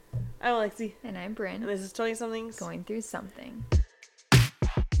I'm Alexi. And I'm Brynn. And this is 20-somethings Going Through Something.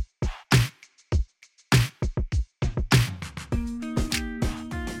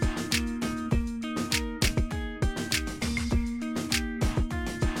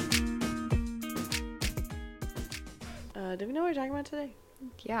 Do we know what we're talking about today?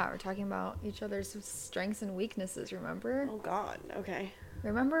 Yeah, we're talking about each other's strengths and weaknesses, remember? Oh, God. Okay.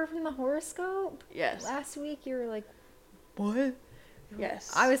 Remember from the horoscope? Yes. Last week you were like, what?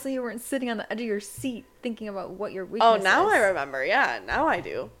 Yes. Obviously you weren't sitting on the edge of your seat thinking about what your weakness is. Oh, now I remember. Yeah, now I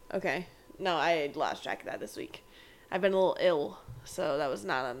do. Okay. No, I lost track of that this week. I've been a little ill, so that was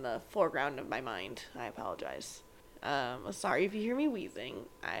not on the foreground of my mind. I apologize. Sorry if you hear me wheezing.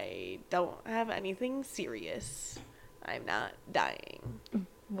 I don't have anything serious. I'm not dying.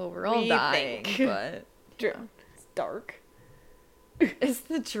 Well, we're all dying, but... True. Yeah. It's dark. It's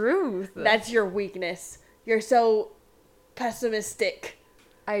the truth. That's your weakness. You're so pessimistic.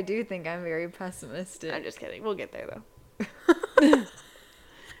 I do think I'm very pessimistic. I'm just kidding. We'll get there, though.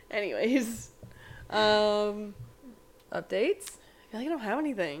 Anyways. Updates? I feel like I don't have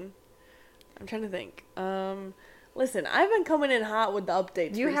anything. I'm trying to think. Listen, I've been coming in hot with the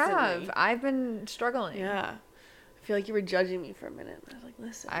updates You recently. have. I've been struggling. Yeah. I feel like you were judging me for a minute. I was like,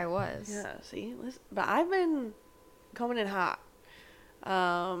 listen. I was. Yeah, see? Listen. But I've been coming in hot.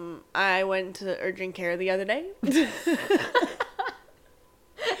 I went to urgent care the other day.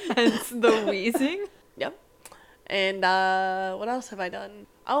 Hence the wheezing. Yep. And what else have I done?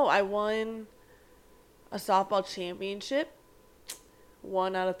 Oh, I won a softball championship.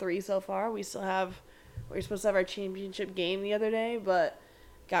 1 out of 3 so far. We were supposed to have our championship game the other day, but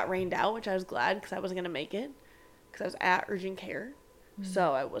got rained out, which I was glad because I wasn't going to make it because I was at urgent care. Mm-hmm.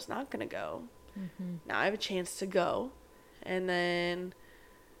 So I was not going to go. Mm-hmm. Now I have a chance to go. And then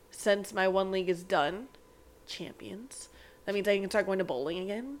since my one league is done, champions, that means I can start going to bowling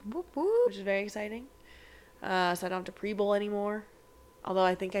again, whoop, whoop. Which is very exciting. So I don't have to pre-bowl anymore, although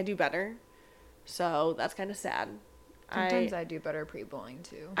I think I do better. So that's kind of sad. Sometimes I do better pre-bowling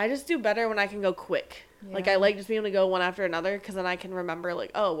too. I just do better when I can go quick. Yeah. Like I like just being able to go one after another because then I can remember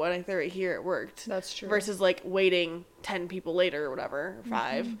like, oh, when I threw it here, it worked. That's true. Versus like waiting 10 people later or whatever, or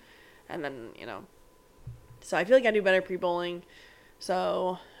 5, mm-hmm. and then, So I feel like I do better pre-bowling.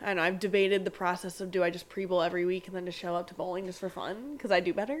 So, I don't know, I've debated the process of do I just pre-bowl every week and then just show up to bowling just for fun because I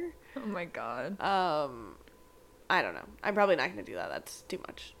do better. Oh my God. I don't know. I'm probably not going to do that. That's too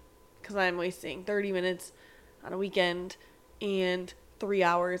much. Because I'm wasting 30 minutes on a weekend and 3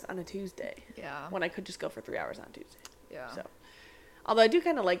 hours on a Tuesday. Yeah. When I could just go for 3 hours on a Tuesday. Yeah. So, although I do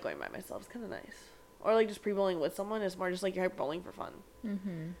kind of like going by myself. It's kind of nice. Or like just pre-bowling with someone is more just like you're bowling for fun.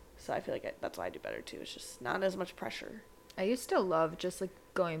 Mm-hmm. So I feel like that's why I do better too. It's just not as much pressure. I used to love just like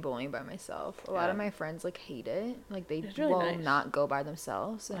going bowling by myself. A lot of my friends like hate it. Like they really will nice. not go by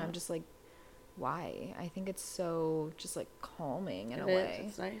themselves. And I'm just like, why? I think it's so just like calming in a way.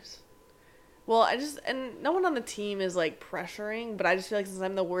 It's nice. Well, and no one on the team is like pressuring, but I just feel like since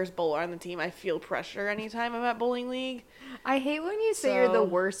I'm the worst bowler on the team, I feel pressure anytime I'm at bowling league. I hate when you say you're the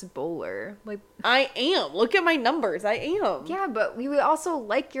worst bowler. Like I am. Look at my numbers. I am. Yeah, but we also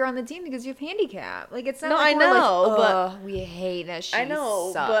like you're on the team because you have handicap. Like it's not. No, like I know, like, but we hate that she I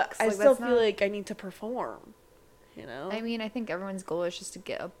know, sucks. but I still feel like I need to perform. I mean, I think everyone's goal is just to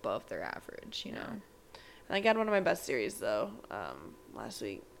get above their average. And I got one of my best series though. Last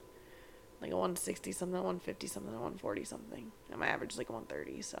week. Like a 160 something, 150 something, 140 something. And my average is like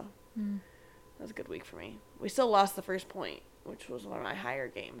 130, so that was a good week for me. We still lost the first point, which was one of my higher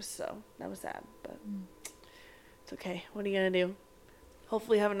games, so that was sad, but it's okay. What are you going to do?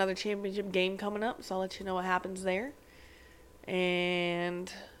 Hopefully have another championship game coming up, so I'll let you know what happens there.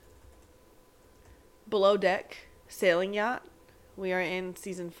 And Below Deck, Sailing Yacht. We are in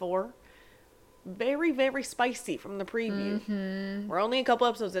season 4. Very, very spicy from the preview. Mm-hmm. We're only a couple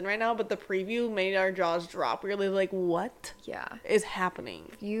episodes in right now, but the preview made our jaws drop. We were like, what is happening?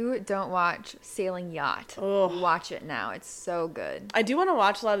 If you don't watch Sailing Yacht, watch it now. It's so good. I do want to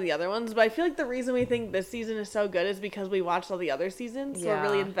watch a lot of the other ones, but I feel like the reason we think this season is so good is because we watched all the other seasons, so we're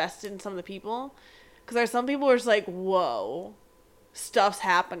really invested in some of the people. Because there's some people who are just like, whoa, stuff's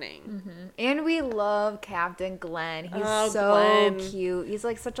happening. Mm-hmm. And we love Captain Glenn. He's so cute. He's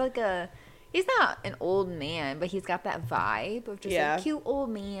like such like a... He's not an old man, but he's got that vibe of just a cute old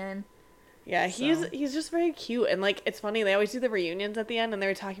man. Yeah, he's just very cute. And, like, it's funny. They always do the reunions at the end, and they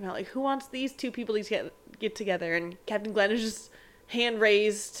were talking about, like, who wants these two people to get together? And Captain Glenn is just hand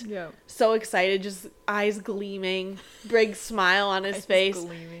raised, so excited, just eyes gleaming, big smile on his face.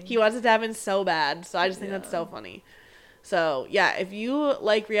 Gleaming. He wants it to happen so bad. So I just think that's so funny. So, yeah, if you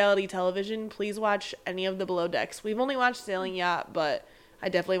like reality television, please watch any of the Below Decks. We've only watched Sailing Yacht, but I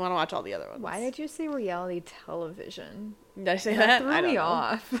definitely want to watch all the other ones. Why did you say reality television? Did I say that? Threw me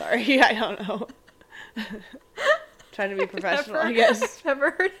off. Sorry, I don't know. Trying to be professional, I guess. I've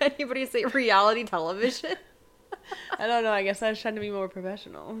never heard anybody say reality television. I don't know. I guess I was trying to be more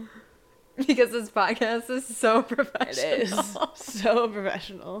professional. Because this podcast is so professional. It is so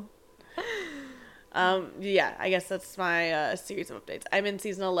professional. Yeah, I guess that's my series of updates. I'm in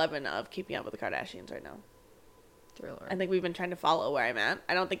season 11 of Keeping Up with the Kardashians right now. Thriller. I think we've been trying to follow where I'm at.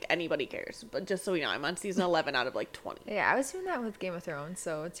 I don't think anybody cares, but just so we know, I'm on season 11 out of like 20. Yeah, I was doing that with Game of Thrones,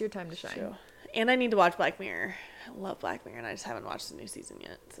 so it's your time to shine. True. And I need to watch Black Mirror. I love Black Mirror, and I just haven't watched the new season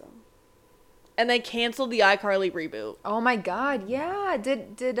yet. So, and they canceled the iCarly reboot. Oh my god, yeah.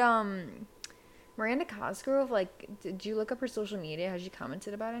 Did Miranda Cosgrove, like, did you look up her social media? Has she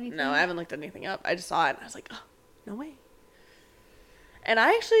commented about anything? No, I haven't looked anything up. I just saw it, and I was like, oh, no way. And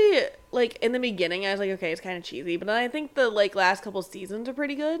I actually, like, in the beginning, I was like, okay, it's kind of cheesy. But then I think the, like, last couple seasons are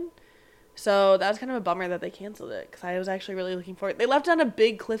pretty good. So that was kind of a bummer that they canceled it. Because I was actually really looking forward. They left on a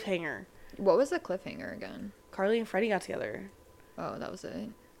big cliffhanger. What was the cliffhanger again? Carly and Freddie got together. Oh, that was it?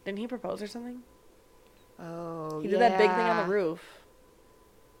 Didn't he propose or something? Oh, He did that big thing on the roof.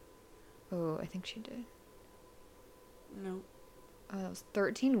 Oh, I think she did. No. That was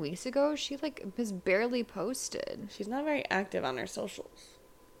 13 weeks ago. She, like, was barely posted. She's not very active on her socials.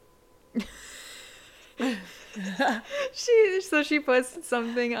 She posted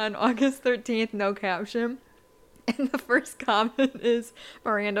something on August 13th, no caption. And the first comment is,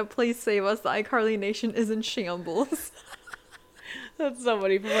 Miranda, please save us. The iCarly Nation is in shambles. That's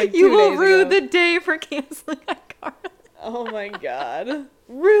somebody from like 2 days You ago. will rue the day for canceling iCarly. Oh my god.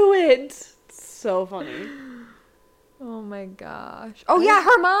 Rue it. So funny. Oh my gosh. Oh yeah,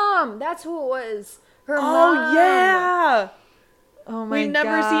 her mom. That's who it was. Her mom. Oh yeah. Oh my gosh. We've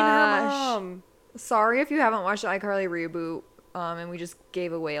never seen her mom. Sorry if you haven't watched the iCarly reboot. And we just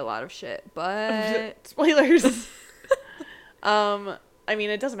gave away a lot of shit, but spoilers. I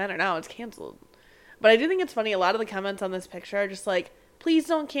mean, it doesn't matter now. It's canceled. But I do think it's funny. A lot of the comments on this picture are just like, please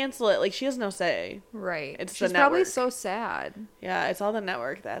don't cancel it. Like, she has no say. Right. It's She's the network. probably so sad. Yeah, it's all the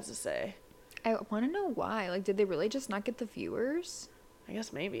network that has to say. I want to know why. Like, did they really just not get the viewers? I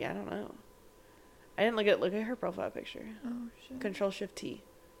guess maybe. I don't know. I didn't look at her profile picture. Oh, shit. Control-Shift-T.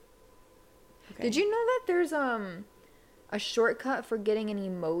 Okay. Did you know that there's a shortcut for getting an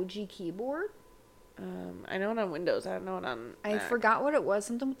emoji keyboard? I know it on Windows. I don't know it on I Mac. forgot what it was.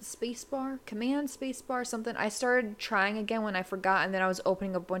 Something with the space bar. Command space bar. Something. I started trying again when I forgot, and then I was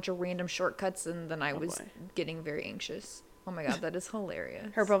opening a bunch of random shortcuts, and then I was getting very anxious. Oh my god, that is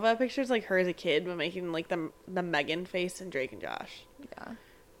hilarious. Her profile picture is like her as a kid, but making like the Megan face and Drake and Josh. Yeah.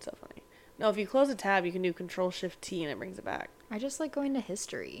 It's so funny. No, if you close a tab, you can do Control-Shift-T and it brings it back. I just like going to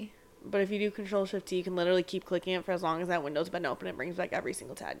history. But if you do Control-Shift-T, you can literally keep clicking it for as long as that window's been open. It brings back every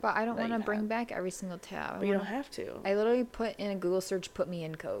single tab. But I don't want to bring back every single tab. But you don't have to. I literally put in a Google search, put me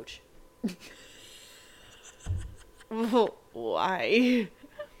in, coach. Why?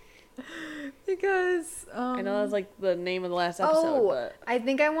 Because I know that's like the name of the last episode. But I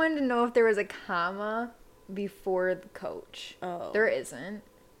think I wanted to know if there was a comma before the coach. Oh. There isn't.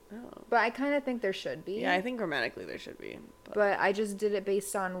 Oh. But I kind of think there should be. Yeah, I think grammatically there should be. But I just did it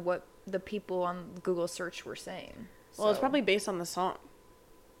based on what the people on Google search were saying. Well, it's probably based on the song.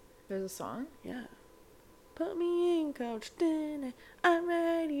 There's a song? Yeah. Put me in, coach. I'm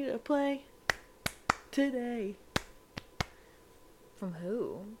ready to play today. From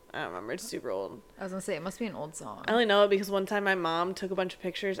who? I don't remember. It's super old. I was going to say, it must be an old song. I only know it because one time my mom took a bunch of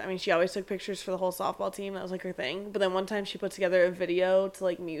pictures. I mean, she always took pictures for the whole softball team. That was like her thing. But then one time she put together a video to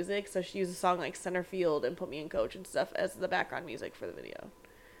like music. So she used a song like Center Field and Put Me in, Coach and stuff as the background music for the video.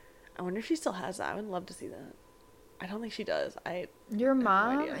 I wonder if she still has that. I would love to see that. I don't think she does. Your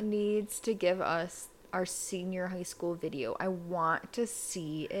mom needs to give us our senior high school video. I want to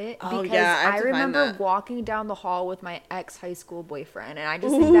see it because I remember walking down the hall with my ex-high school boyfriend, and I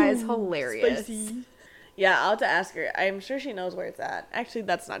just think that is hilarious. Spicy. Yeah, I'll have to ask her. I'm sure she knows where it's at. Actually,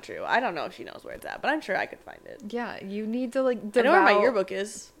 that's not true. I don't know if she knows where it's at, but I'm sure I could find it. Yeah, you need to like I know where my yearbook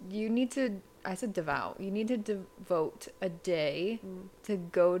is. You need to, I said devout. You need to devote a day to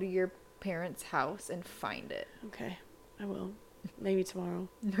go to your parents' house and find it. Okay, I will. Maybe tomorrow.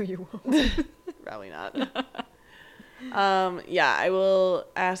 No, you won't. Probably not. Yeah, I will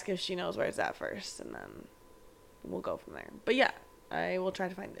ask if she knows where it's at first, and then we'll go from there. But yeah, I will try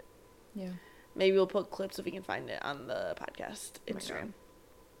to find it. Yeah. Maybe we'll put clips if we can find it on the podcast Instagram.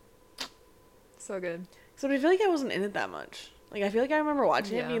 So good. So I feel like I wasn't in it that much. Like, I feel like I remember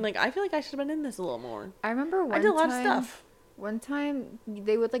watching it being like, I feel like I should have been in this a little more. I remember I did a lot of stuff. One time,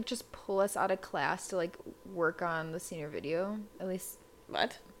 they would, like, just pull us out of class to, like, work on the senior video. At least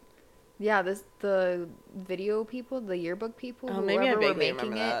What? Yeah, the video people, the yearbook people, Maybe I whoever were vaguely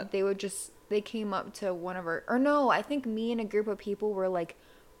making remember it, they came up to one of our, or no, I think me and a group of people were like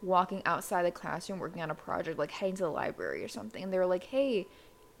walking outside the classroom working on a project, like heading to the library or something, and they were like, "Hey,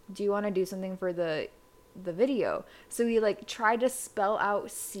 do you want to do something for the video?" So we like tried to spell out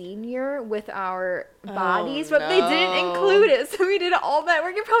senior with our bodies, but they didn't include it. So we did all that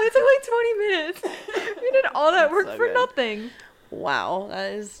work. It probably took like 20 minutes. We did all that work for nothing. Wow,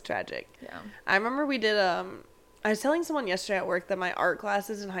 that is tragic. Yeah. I remember we did I was telling someone yesterday at work that my art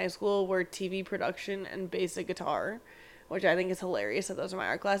classes in high school were TV production and basic guitar, which I think is hilarious that those are my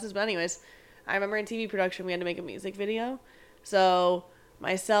art classes. But anyways, I remember in TV production we had to make a music video. So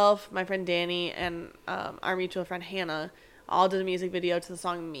myself, my friend Danny, and our mutual friend Hannah all did a music video to the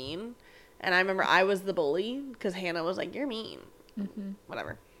song Mean. And I remember I was the bully because Hannah was like, "You're mean." Mm-hmm.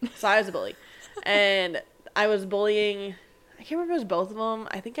 Whatever. So I was a bully. And I was bullying, I can't remember if it was both of them.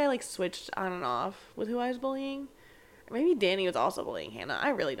 I think I like switched on and off with who I was bullying. Or maybe Danny was also bullying Hannah. I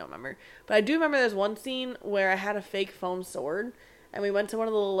really don't remember. But I do remember there's one scene where I had a fake foam sword. And we went to one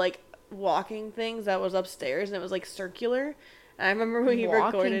of the little like walking things that was upstairs. And it was like circular. I remember we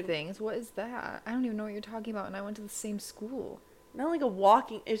recorded things. What is that? I don't even know what you're talking about. And I went to the same school. Not like a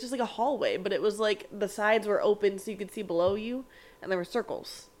walking. It's just like a hallway, but it was like the sides were open so you could see below you, and there were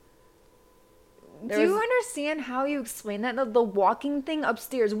circles. Do you understand how you explain that? The walking thing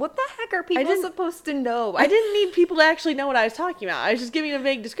upstairs. What the heck are people supposed to know? I didn't need people to actually know what I was talking about. I was just giving a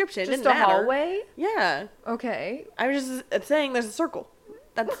vague description. Just a hallway? Yeah. Okay. I was just saying there's a circle.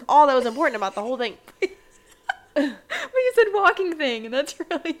 That's all that was important about the whole thing. But you said walking thing, and that's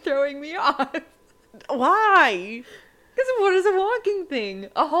really throwing me off. Why? Because what is a walking thing?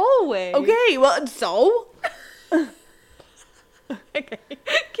 A hallway. Okay, well, so? Okay,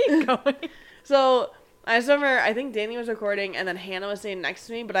 keep going. So, I just remember, I think Danny was recording, and then Hannah was sitting next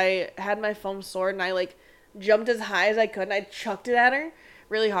to me, but I had my foam sword, and I, like, jumped as high as I could, and I chucked it at her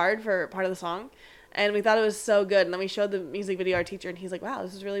really hard for part of the song, and we thought it was so good, and then we showed the music video to our teacher, and he's like, "Wow,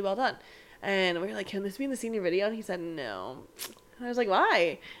 this is really well done." And we were like, "Can this be in the senior video?" And he said, "No." And I was like,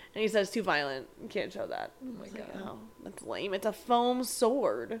 "Why?" And he said, "It's too violent. You can't show that." Oh my god. Like, oh, that's lame. It's a foam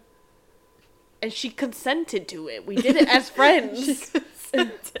sword. And she consented to it. We did it as friends. She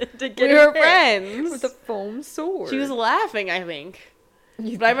consented to get we were friends. With a foam sword. She was laughing, I think.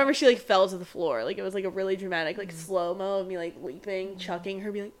 But I remember she, like, fell to the floor. Like, it was, like, a really dramatic, like, slow-mo of me, like, leaping, chucking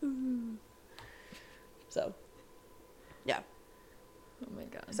her, being like, "Ooh." So, yeah. Oh my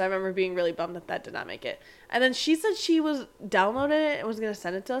god. So I remember being really bummed that did not make it. And then she said she was downloaded it and was going to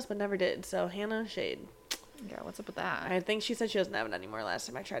send it to us, but never did. So Hannah, shade. Yeah, what's up with that? I think she said she doesn't have it anymore last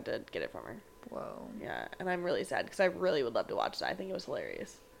time I tried to get it from her. Whoa. Yeah, and I'm really sad because I really would love to watch that. I think it was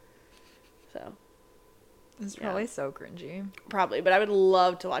hilarious. So. It's probably so cringy. Probably, but I would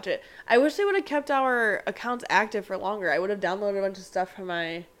love to watch it. I wish they would have kept our accounts active for longer. I would have downloaded a bunch of stuff from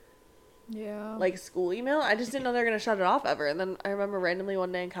my... Yeah. like, school email. I just didn't know they were going to shut it off ever. And then I remember randomly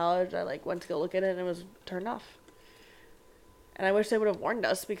one day in college, I, like, went to go look at it and it was turned off. And I wish they would have warned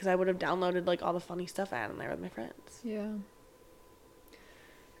us because I would have downloaded, like, all the funny stuff I had in there with my friends. Yeah.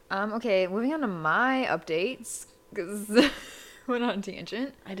 Okay, moving on to my updates, because went on a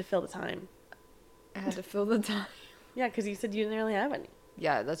tangent. I had to fill the time. I had to fill the time. Yeah, because you said you didn't really have any.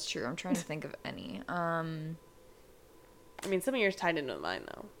 Yeah, that's true. I'm trying to think of any. I mean, some of yours tied into mine,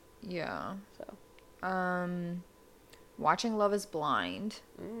 though. Yeah. So. Watching Love is Blind.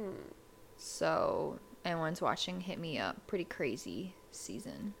 So, everyone's watching Hit Me Up. Pretty crazy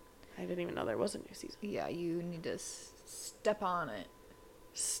season. I didn't even know there was a new season. Yeah, you need to step on it.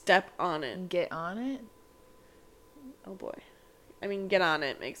 Step on it. Get on it? Oh, boy. I mean, get on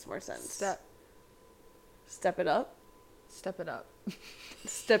it makes more sense. Step it up? Step it up.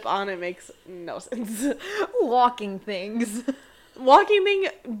 Step on it makes no sense. Walking things. Walking thing,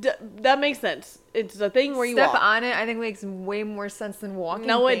 that makes sense. It's a thing where you Step walk. on it, I think makes way more sense than walking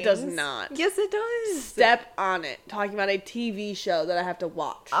No, things. it does not. Yes, it does. Step on it. Talking about a TV show that I have to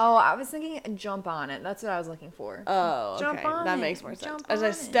watch. Oh, I was thinking jump on it. That's what I was looking for. Oh, okay. Jump on that it. makes more sense. Jump As on I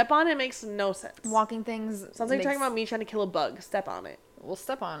it. step on it makes no sense. Walking things. Sounds like you're talking about me trying to kill a bug. Step on it. We'll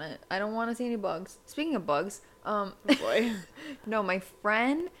step on it. I don't want to see any bugs. Speaking of bugs, Oh boy. No, my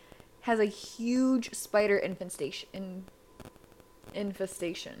friend has a huge spider infestation.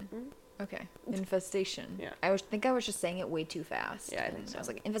 Okay, infestation. Yeah. I think I was just saying it way too fast. Yeah, I think so. I was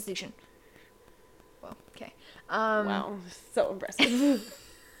like, infestation. Well, okay. Wow, so impressive.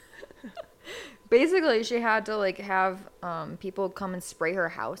 Basically, she had to like have people come and spray her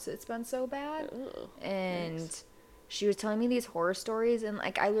house. It's been so bad. Ooh, and nice. She was telling me these horror stories, and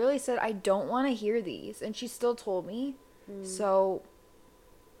like I literally said I don't want to hear these, and she still told me. So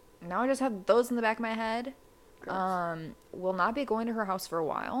now I just have those in the back of my head. Will not be going to her house for a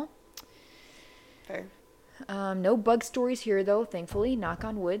while. Fair. No bug stories here though, thankfully. Knock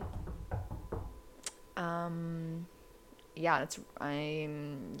on wood. Yeah, I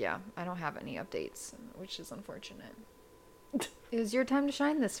don't have any updates, which is unfortunate. It was your time to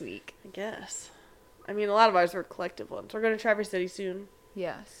shine this week. I guess. I mean, a lot of ours were collective ones. We're going to Traverse City soon.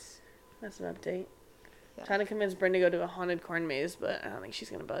 Yes. That's an update. Yeah. Trying to convince Brynn to go to a haunted corn maze, but I don't think she's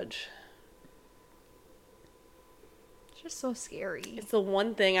going to budge. It's just so scary. It's the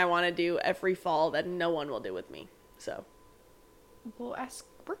one thing I want to do every fall that no one will do with me. So. We'll ask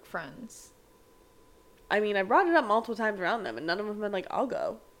work friends. I mean, I brought it up multiple times around them, and none of them have been like, I'll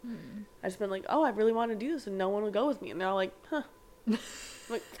go. I just been like, oh, I really want to do this, and no one will go with me. And they're all like, huh. I'm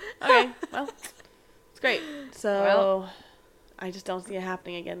like, okay, well, it's great. So, I just don't see it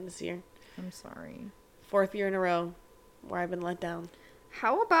happening again this year. I'm sorry. 4th year in a row where I've been let down.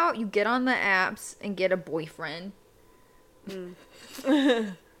 How about you get on the apps and get a boyfriend?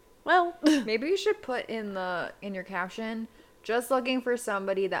 Well, maybe you should put in your caption, just looking for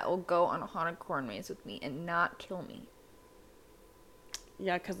somebody that will go on a haunted corn maze with me and not kill me.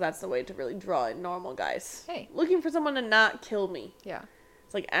 Yeah, because that's the way to really draw in normal guys. Hey. Looking for someone to not kill me. Yeah.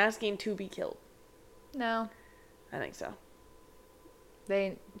 It's like asking to be killed. No. I think so.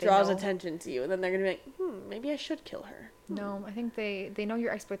 They draws know. Attention to you, and then they're going to be like, maybe I should kill her. No, I think they know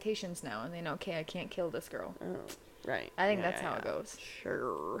your expectations now, and they know, okay, I can't kill this girl. Oh, right. I think that's how it goes.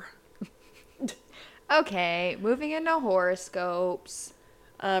 Sure. Okay, moving into horoscopes.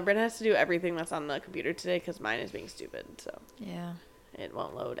 Brynn has to do everything that's on the computer today because mine is being stupid, so. Yeah. It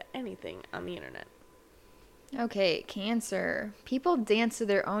won't load anything on the internet. Okay, Cancer. People dance to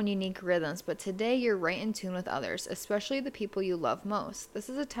their own unique rhythms, but today you're right in tune with others, especially the people you love most. This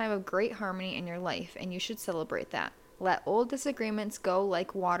is a time of great harmony in your life, and you should celebrate that. Let old disagreements go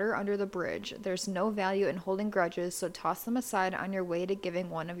like water under the bridge. There's no value in holding grudges, so toss them aside on your way to giving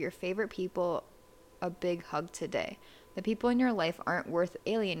one of your favorite people a big hug today. The people in your life aren't worth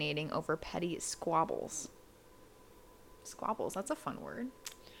alienating over petty squabbles. Squabbles, that's a fun word.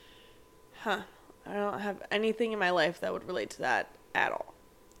 Huh. I don't have anything in my life that would relate to that at all.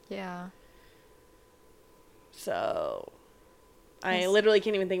 Yeah. So, I literally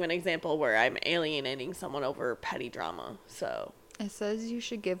can't even think of an example where I'm alienating someone over petty drama. So, it says you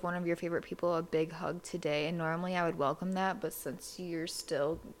should give one of your favorite people a big hug today, and normally I would welcome that, but since you're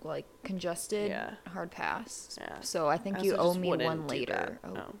still like congested, hard pass. Yeah. So I think you owe me one later.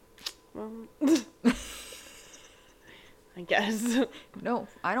 Well, I guess. No,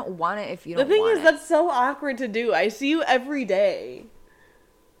 I don't want it if you don't want it. The thing is, that's so awkward to do. I see you every day.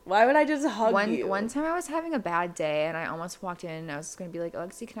 Why would I just hug you? One time I was having a bad day, and I almost walked in, and I was just going to be like,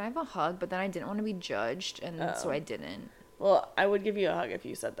 Alexi, can I have a hug? But then I didn't want to be judged, and so I didn't. Well, I would give you a hug if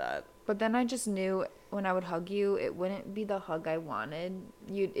you said that. But then I just knew when I would hug you, it wouldn't be the hug I wanted.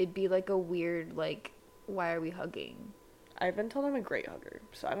 It'd be like a weird, like, why are we hugging? I've been told I'm a great hugger,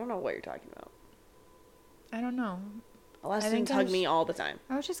 so I don't know what you're talking about. I don't know. Unless students hug me all the time.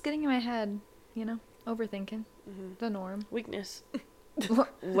 I was just getting in my head, overthinking. Mm-hmm. The norm. Weakness.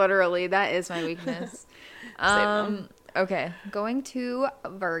 Literally, that is my weakness. Okay, going to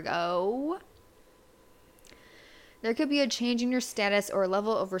Virgo. There could be a change in your status or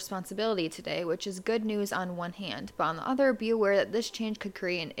level of responsibility today, which is good news on one hand, but on the other, be aware that this change could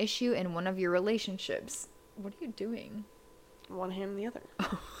create an issue in one of your relationships. What are you doing? One hand and the other.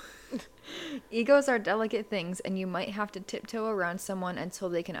 Egos are delicate things, and you might have to tiptoe around someone until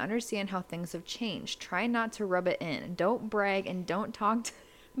they can understand how things have changed. Try not to rub it in. Don't brag, and don't talk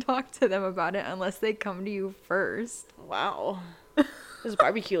to them about it unless they come to you first. Wow. This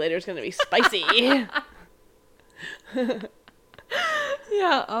barbecue later is going to be spicy.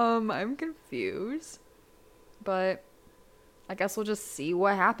 Yeah, I'm confused. But I guess we'll just see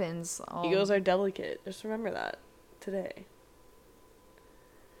what happens. Egos are delicate. Just remember that today.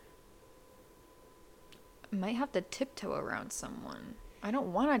 Might have to tiptoe around someone. I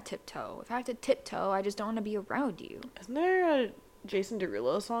don't want to tiptoe. If I have to tiptoe, I just don't want to be around you. Isn't there a Jason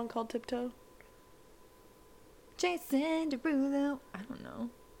Derulo song called Tiptoe? Jason Derulo. I don't know.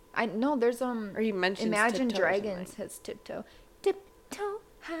 I know there's Or he mentions Imagine tiptoe Dragons has tiptoe. Tiptoe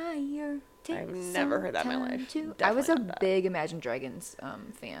higher. I've never heard that in my life. I was a big Imagine Dragons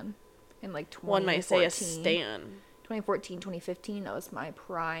fan in like 2014. One might say a stan. 2014, 2015. That was my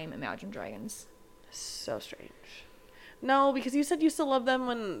prime Imagine Dragons. So strange. No, because you said you still loved them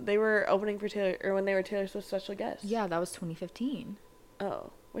when they were opening for Taylor, or when they were Taylor Swift's special guest. Yeah, that was 2015.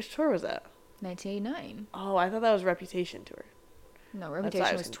 Oh, which tour was that? 1989. Oh, I thought that was Reputation tour. No,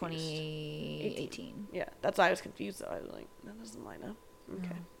 Reputation was 2018. Yeah, that's why I was confused though. I was like, that doesn't line up.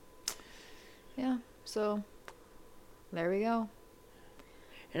 Okay. So, there we go.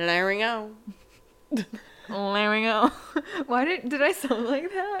 And there we go. There we go. Why did I sound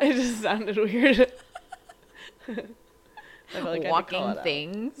like that? It just sounded weird. I felt like walking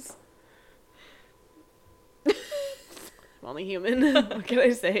things. I'm only human. What can I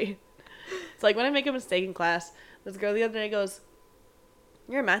say? It's like when I make a mistake in class, this girl the other day goes,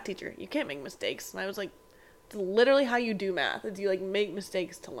 "You're a math teacher. You can't make mistakes." And I was like, "It's literally how you do math. Is you like make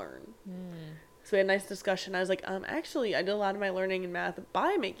mistakes to learn." So we had a nice discussion. I was like, actually, I did a lot of my learning in math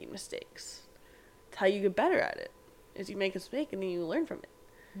by making mistakes. It's how you get better at it. Is you make a mistake and then you learn from it.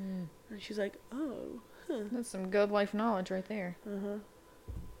 And she's like, "Oh, huh." That's some good life knowledge right there.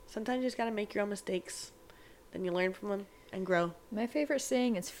 Sometimes you just gotta make your own mistakes. Then you learn from them and grow. My favorite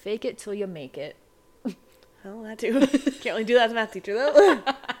saying is fake it till you make it. Well, that too. Can't really do that as a math teacher, though.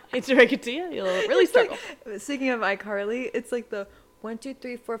 Hate to break it to you. You'll really struggle. Like, speaking of iCarly, it's like the 1, 2,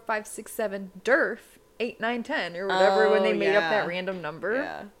 3, 4, 5, 6, 7, DERF, 8, 9, 10, or whatever when they made up that random number.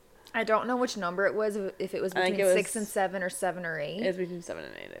 Yeah. I don't know which number it was, if it was between 6 and 7 or 7 or 8. It was between 7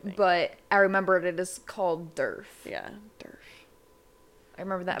 and 8, I think. But I remembered it is called DERF. Yeah, DERF. I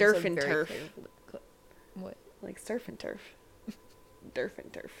remember that DERF and turf. Clearly. What? Like surf and turf. DERF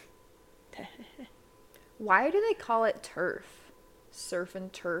and turf. Why do they call it turf? Surf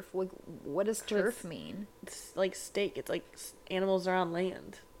and turf? Like, what does turf mean? It's like steak. It's like animals are on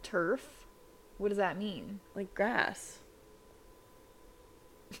land. Turf? What does that mean? Like grass.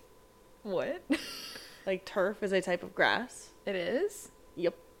 What? Like turf is a type of grass. It is?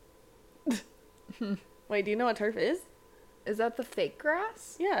 Yep. Wait, do you know what turf is? Is that the fake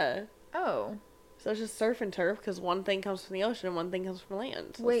grass? Yeah. Oh. So it's just surf and turf because one thing comes from the ocean and one thing comes from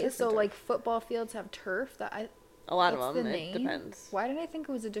land. So wait, so like football fields have turf? A lot of them. It depends. Why did I think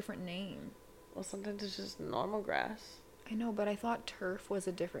it was a different name? Well, sometimes it's just normal grass. I know, but I thought turf was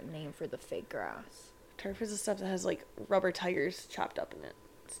a different name for the fake grass. Turf is the stuff that has like rubber tires chopped up in it.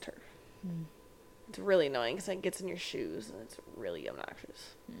 It's turf. It's really annoying because it gets in your shoes and it's really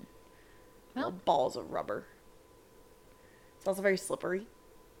obnoxious. Little balls of rubber. It's also very slippery.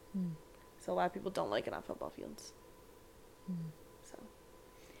 So a lot of people don't like it on football fields. So.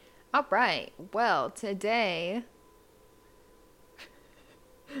 All right. Well, today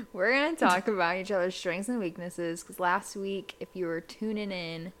we're going to talk about each other's strengths and weaknesses because last week, if you were tuning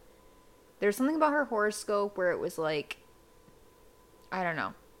in, there's something about her horoscope where it was like, I don't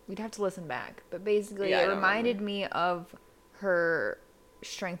know. We'd have to listen back. But basically, it reminded me of her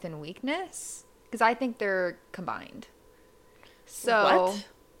strength and weakness because I think they're combined. So, what?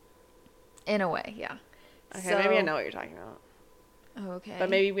 In a way, yeah. Okay, so, maybe I know what you're talking about. Okay. But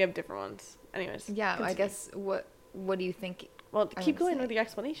maybe we have different ones. Anyways. Yeah, continue. I guess, what do you think? Well, keep going with the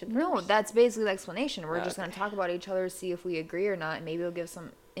explanation first. No, that's basically the explanation. We're just going to talk about each other, see if we agree or not, and maybe it'll give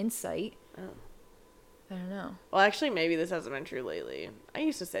some insight. Oh. I don't know. Well, actually, maybe this hasn't been true lately. I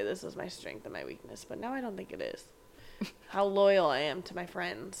used to say this was my strength and my weakness, but now I don't think it is. How loyal I am to my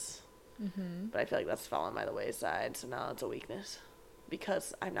friends. But I feel like that's fallen by the wayside, so now it's a weakness.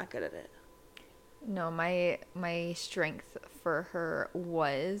 Because I'm not good at it. No, my strength for her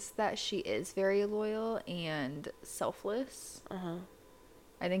was that she is very loyal and selfless.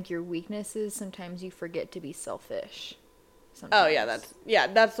 I think your weakness is sometimes you forget to be selfish. Sometimes. Oh yeah,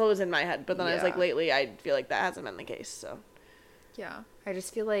 that's what was in my head. But then I was like, lately, I feel like that hasn't been the case. So. Yeah, I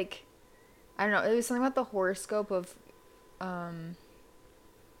just feel like, I don't know. It was something about the horoscope of, I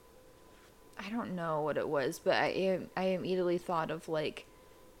don't know what it was, but I immediately thought of like,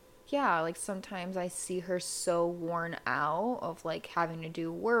 yeah, like sometimes I see her so worn out of like having to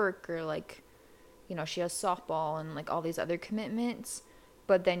do work or like, you know, she has softball and like all these other commitments.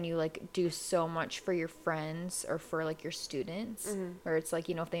 But then you, like, do so much for your friends or for, like, your students. Where it's, like,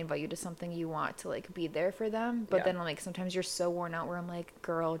 you know, if they invite you to something, you want to, like, be there for them. But then, like, sometimes you're so worn out where I'm like,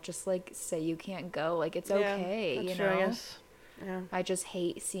 girl, just, like, say you can't go. Like, it's okay, you know? I guess. Yeah. I just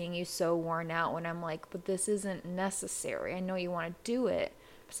hate seeing you so worn out when I'm like, but this isn't necessary. I know you want to do it.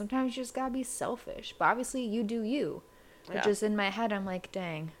 But sometimes you just got to be selfish. But obviously, you do you. But just in my head, I'm like,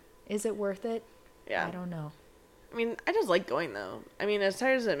 dang, is it worth it? Yeah. I don't know. I mean, I just like going, though. I mean, as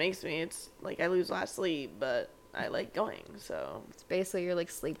tired as it makes me, it's like I lose a lot of sleep, but I like going, so. It's basically you're like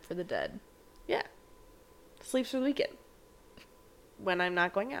sleep for the dead. Yeah. Sleeps for the weekend. When I'm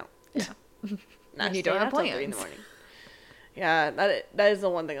not going out. Yeah. Not you don't have plans. 3 in the morning. Yeah, that is the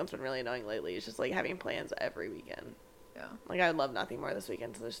one thing that's been really annoying lately. It's just like having plans every weekend. Yeah. Like, I would love nothing more this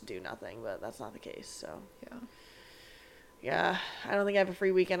weekend to just do nothing, but that's not the case, so. Yeah. Yeah. I don't think I have a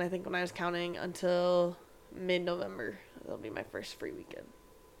free weekend. I think when I was counting until mid-November, that'll be my first free weekend.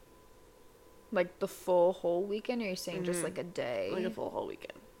 Like the full whole weekend, or are you saying just like a day? Like a full whole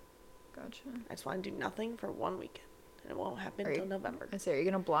weekend. Gotcha. I just want to do nothing for one weekend. And it won't happen until November. I say, are you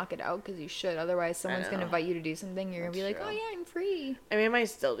going to block it out? Because you should. Otherwise, someone's going to invite you to do something. You're going to be like, oh, yeah, I'm free. I mean, I might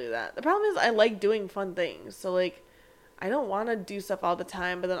still do that. The problem is I like doing fun things. So, like, I don't want to do stuff all the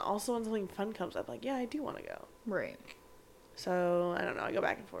time. But then also when something fun comes up, like, yeah, I do want to go. Right. So, I don't know. I go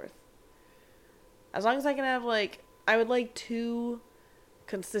back and forth. As long as I can have, like, I would like 2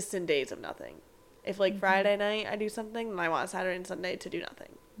 consistent days of nothing. If, like, Friday night I do something, then I want Saturday and Sunday to do nothing.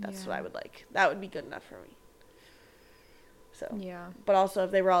 That's what I would like. That would be good enough for me. So. Yeah. But also,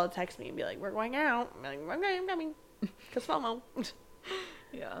 if they were all to text me and be like, we're going out, I'm like, okay, I'm coming. Because FOMO.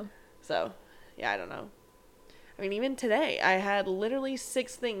 Yeah. So, yeah, I don't know. I mean, even today, I had literally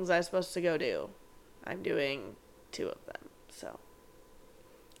 6 things I was supposed to go do. I'm doing 2 of them. So.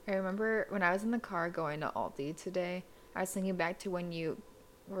 I remember when I was in the car going to Aldi today, I was thinking back to when you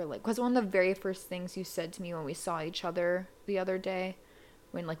were like, because one of the very first things you said to me when we saw each other the other day,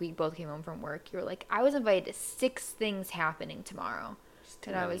 when like we both came home from work, you were like, I was invited to 6 things happening tomorrow.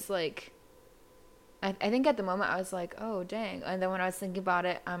 And I was like, I think at the moment I was like, oh dang. And then when I was thinking about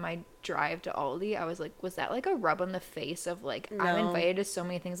it on my drive to Aldi, I was like, was that like a rub on the face of like, no. I'm invited to so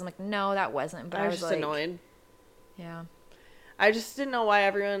many things? I'm like, no, that wasn't. But I was just like, annoyed. Yeah. I just didn't know why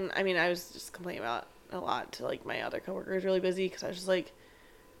everyone, I mean, I was just complaining about a lot to like my other coworkers really busy because I was just like,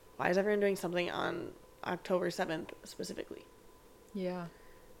 why is everyone doing something on October 7th specifically? Yeah.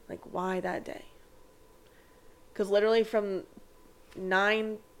 Like, why that day? Because literally from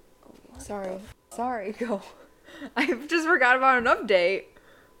 9... Sorry, go. I just forgot about an update.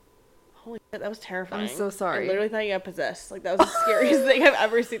 Holy shit, that was terrifying. I'm so sorry. I literally thought you got possessed. Like, that was the scariest thing I've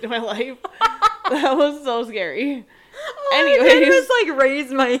ever seen in my life. That was so scary. Anyways. I just, like,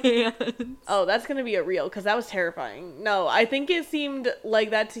 raise my hands. Oh, that's gonna be a reel, because that was terrifying. No, I think it seemed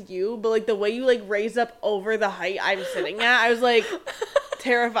like that to you, but, like, the way you, like, raised up over the height I'm sitting at, I was, like...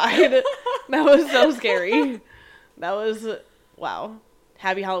 terrified. That was so scary. That was wow.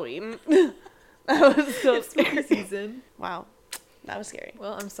 Happy Halloween. That was so scary. Season. Wow. That was scary.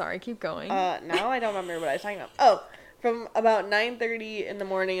 Well, I'm sorry. Keep going. Now I don't remember what I was talking about. Oh, from about 9:30 in the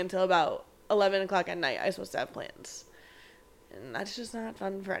morning until about 11 o'clock at night, I was supposed to have plans. And that's just not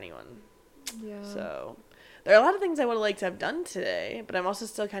fun for anyone. Yeah. So, there are a lot of things I would have liked to have done today, but I'm also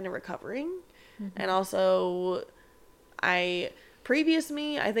still kind of recovering. Mm-hmm. And also, previous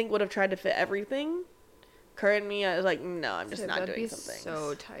me, I think, would have tried to fit everything. Current me, I was like, no, I'm just not doing something.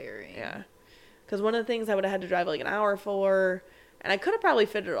 So tiring. Yeah. Because one of the things I would have had to drive like an hour for, and I could have probably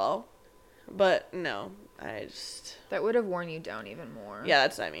fit it all, but no, I just... That would have worn you down even more. Yeah,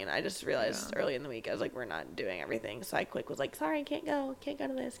 that's what I mean. I just realized early in the week, I was like, we're not doing everything. So I was like, sorry, can't go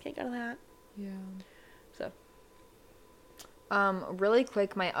to this, can't go to that. Yeah. So. Really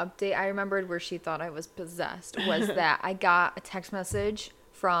quick, my update, I remembered where she thought I was possessed, was that I got a text message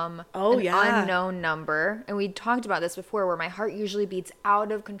from an unknown number, and we talked about this before, where my heart usually beats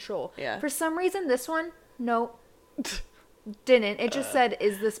out of control. Yeah. For some reason, this one, no, didn't. It just said,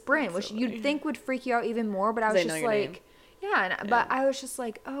 is this Brynn, which you'd think would freak you out even more, but I was just like, but I was just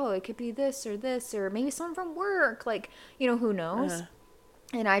like, oh, it could be this, or maybe someone from work, like, who knows?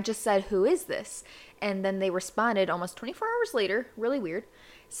 And I just said, who is this? And then they responded almost 24 hours later, really weird,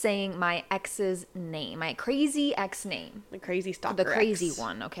 saying my ex's name, my crazy ex name. The crazy stalker The crazy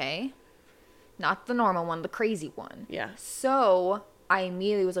one, okay? Not the normal one, the crazy one. Yeah. So I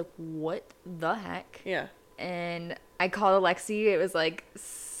immediately was like, what the heck? Yeah. And I called Alexi. It was like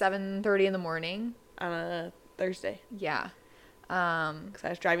 7:30 in the morning. On a Thursday. Yeah. Because I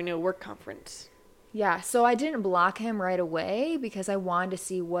was driving to a work conference. Yeah, so I didn't block him right away because I wanted to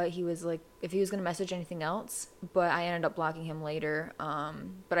see what he was like, if he was going to message anything else, but I ended up blocking him later.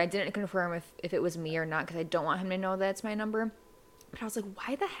 But I didn't confirm if it was me or not because I don't want him to know that's my number. But I was like,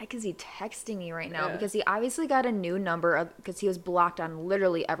 why the heck is he texting me right now? Yeah. Because he obviously got a new number because he was blocked on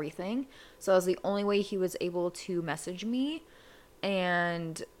literally everything. So that was the only way he was able to message me.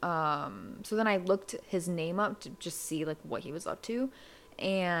 And so then I looked his name up to just see like what he was up to.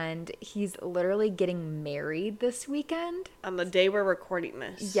 And he's literally getting married this weekend. On the day we're recording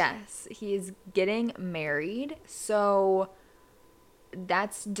this. Yes, he is getting married. So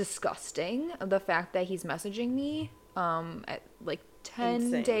that's disgusting. The fact that he's messaging me at like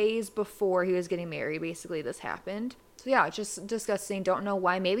 10 days before he was getting married. Basically, this happened. So yeah, it's just disgusting. Don't know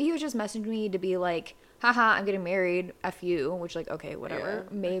why. Maybe he was just messaging me to be like, haha, I'm getting married. F you. Which like, okay, whatever.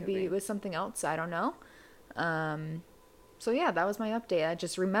 Yeah, maybe it was something else. I don't know. So yeah, that was my update. I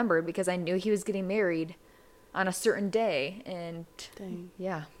just remembered because I knew he was getting married on a certain day. And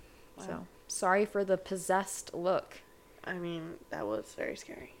yeah. Wow. So sorry for the possessed look. I mean, that was very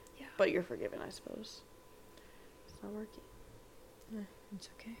scary. Yeah. But you're forgiven, I suppose. It's not working. It's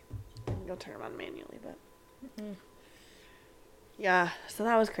okay. I can go turn them on manually, but. Mm-mm. Yeah, so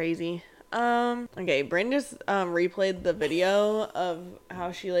that was crazy. Okay, Brynn just replayed the video of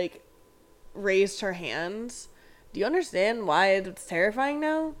how she like raised her hands. Do you understand why it's terrifying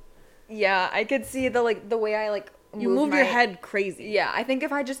now? Yeah, I could see the way I like you moved your head crazy. Yeah, I think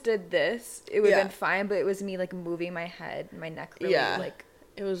if I just did this, it would have been fine, but it was me like moving my head, my neck really like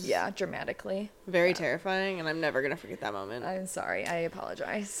it was dramatically. Very terrifying, and I'm never gonna forget that moment. I'm sorry. I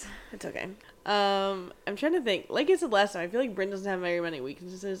apologize. It's okay. I'm trying to think. Like I said last time, I feel like Brynn doesn't have very many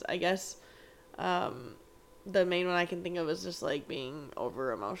weaknesses. I guess the main one I can think of is just like being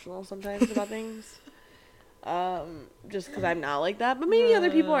over emotional sometimes about things. Just because I'm not like that, but maybe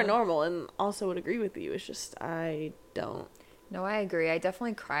other people are normal and also would agree with you. It's just I don't. No, I agree. I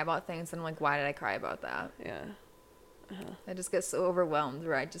definitely cry about things, and I'm like, why did I cry about that? Yeah. I just get so overwhelmed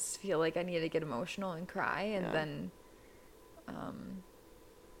where I just feel like I need to get emotional and cry, and then, I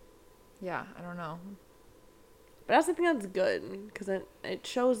don't know. But I also think that's good because it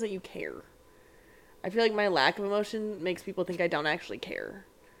shows that you care. I feel like my lack of emotion makes people think I don't actually care,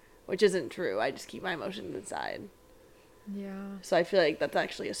 which isn't true. I just keep my emotions inside. Yeah. So I feel like that's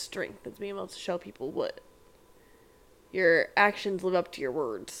actually a strength. That's being able to show people what your actions live up to your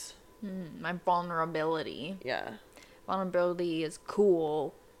words. My vulnerability. Yeah. Vulnerability is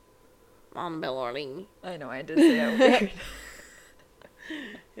cool. Vulnerability. I know, I did say that weird.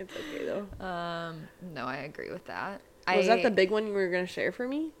 It's okay, though. No, I agree with that. Was that the big one you were going to share for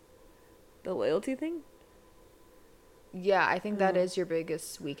me? The loyalty thing? Yeah, I think that is your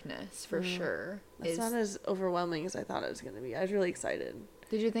biggest weakness, for sure. It's not as overwhelming as I thought it was going to be. I was really excited.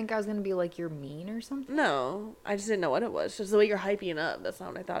 Did you think I was going to be, like, you're mean or something? No, I just didn't know what it was. Just the way you're hyping it up. That's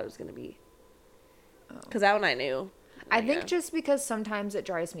not what I thought it was going to be. Because that one I knew. I think just because sometimes it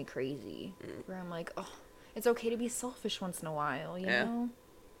drives me crazy. Where I'm like, oh, it's okay to be selfish once in a while, you know?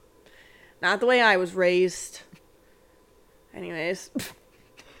 Not the way I was raised. Anyways.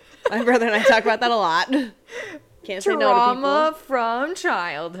 My brother and I talk about that a lot. Can't say no to people. Trauma from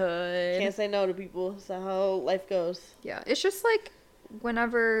childhood. Can't say no to people. That's how life goes. Yeah, it's just like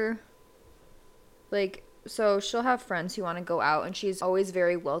whenever, like, so she'll have friends who want to go out, and she's always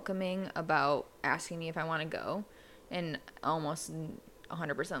very welcoming about asking me if I want to go. And almost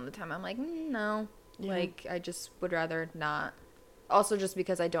 100% of the time, I'm like, no. Yeah. Like, I just would rather not. Also, just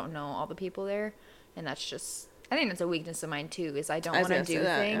because I don't know all the people there. And that's just, I think that's a weakness of mine, too, is I don't want to do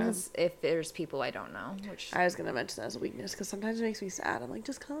things if there's people I don't know. Which I was going to mention that as a weakness, because sometimes it makes me sad. I'm like,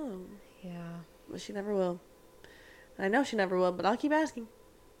 just come. Yeah. But she never will. And I know she never will, but I'll keep asking.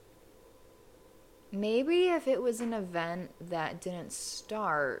 Maybe if it was an event that didn't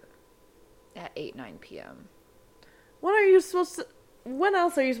start at 8, 9 p.m. When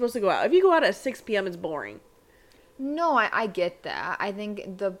else are you supposed to go out? If you go out at 6 p.m., it's boring. No, I get that. I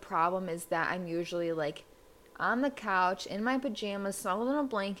think the problem is that I'm usually, like, on the couch, in my pajamas, snuggled in a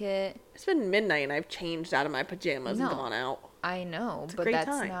blanket. It's been midnight, and I've changed out of my pajamas and gone out. I know, but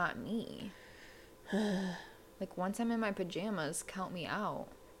that's not me. Like, once I'm in my pajamas, count me out.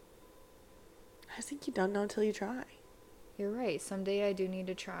 I think you don't know until you try. You're right. Someday I do need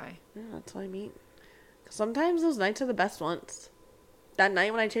to try. Yeah, that's what I mean. Sometimes those nights are the best ones. That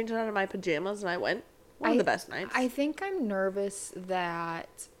night when I changed out of my pajamas and I went, one of the best nights. I think I'm nervous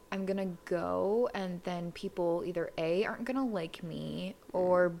that I'm going to go and then people either A, aren't going to like me,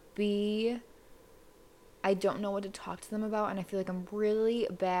 or B, I don't know what to talk to them about, and I feel like I'm really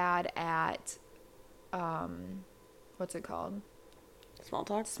bad at, what's it called? Small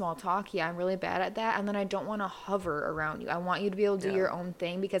talk? Small talk, yeah, I'm really bad at that, and then I don't want to hover around you. I want you to be able to do your own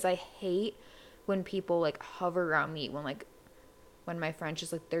thing, because I hate when people, like, hover around me, when my friends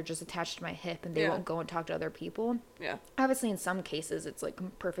just, like, they're just attached to my hip and they won't go and talk to other people. Yeah. Obviously, in some cases, it's, like,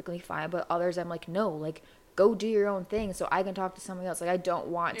 perfectly fine, but others, I'm like, no, like, go do your own thing so I can talk to somebody else. Like, I don't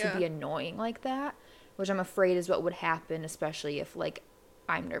want to be annoying like that, which I'm afraid is what would happen, especially if, like,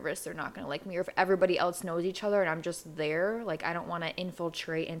 I'm nervous they're not going to like me, or if everybody else knows each other and I'm just there. Like, I don't want to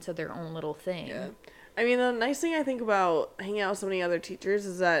infiltrate into their own little thing. Yeah. I mean, the nice thing I think about hanging out with so many other teachers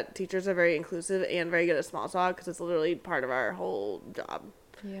is that teachers are very inclusive and very good at small talk, because it's literally part of our whole job.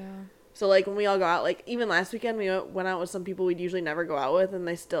 Yeah. So, like, when we all go out, like, even last weekend, we went out with some people we'd usually never go out with, and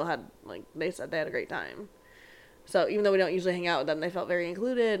they still had, like, they said they had a great time. So, even though we don't usually hang out with them, they felt very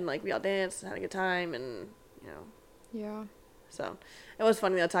included, and, like, we all danced and had a good time, and, you know. Yeah. So, it was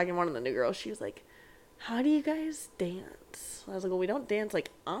funny, though, talking to one of the new girls, she was like, how do you guys dance? I was like, well, we don't dance, like,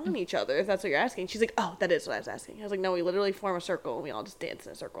 on each other, if that's what you're asking. She's like, oh, that is what I was asking. I was like, no, we literally form a circle, and we all just dance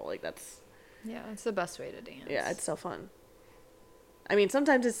in a circle. Like, that's... Yeah, it's the best way to dance. Yeah, it's so fun. I mean,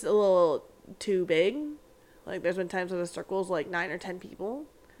 sometimes it's a little too big. Like, there's been times where the circle's, like, 9 or 10 people.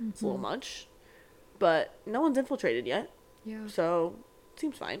 It's a little much. But no one's infiltrated yet. Yeah. So, it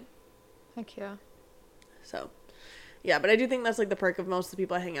seems fine. Heck yeah. So, yeah, but I do think that's, like, the perk of most of the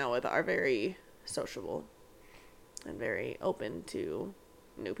people I hang out with are very sociable. And very open to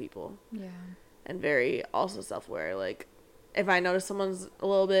new people. Yeah. And very also self-aware. Like, if I notice someone's a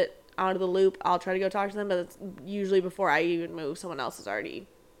little bit out of the loop, I'll try to go talk to them, but it's usually before I even move, someone else has already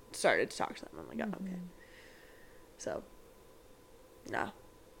started to talk to them. I'm like, oh, okay. So, nah.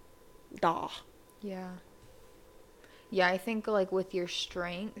 Yeah. Yeah, I think, like, with your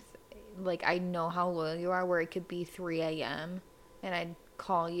strength, like, I know how loyal you are, where it could be 3 a.m. and I'd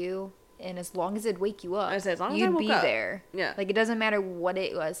call you, and as long as it'd wake you up, as long as you'd I woke be up. there. Yeah. Like, it doesn't matter what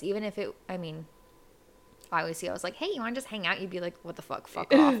it was, even if it, I mean, obviously I was like, hey, you want to just hang out? You'd be like, what the fuck?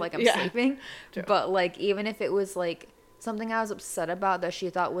 Fuck off. Like, I'm sleeping. True. But, like, even if it was, like, something I was upset about that she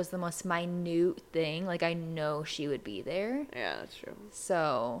thought was the most minute thing, like, I know she would be there. Yeah, that's true.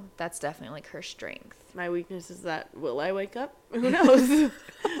 So, that's definitely, like, her strength. My weakness is that, will I wake up? Who knows?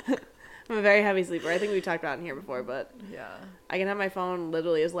 I'm a very heavy sleeper. I think we talked about it in here before, but yeah, I can have my phone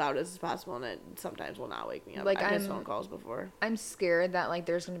literally as loud as possible, and it sometimes will not wake me up. Like, I've missed phone calls before. I'm scared that, like,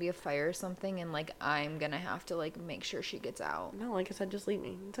 there's gonna be a fire or something, and, like, I'm gonna have to, like, make sure she gets out. No, like I said, just leave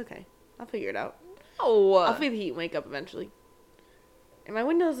me. It's okay. I'll figure it out. Oh, I'll feel the heat and wake up eventually. And my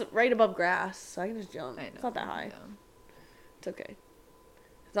window's right above grass, so I can just jump. It's not that high. Yeah. It's okay.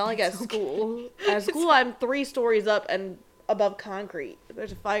 It's not like at school. At school, I'm 3 stories up and above concrete. If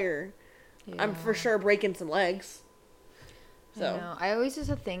there's a fire, I'm for sure breaking some legs. So I always used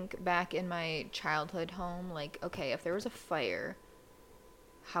to think back in my childhood home, like, okay, if there was a fire,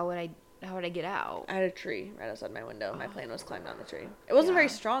 how would I get out? I had a tree right outside my window. My plan was climb down the tree. It wasn't a very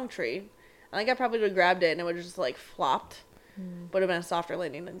strong tree. I think I probably would have grabbed it and it would have just, like, flopped. Would have been a softer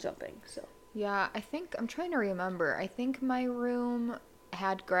landing than jumping. So yeah, I'm trying to remember. I think my room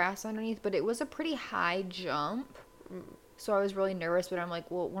had grass underneath, but it was a pretty high jump. So I was really nervous, but I'm like,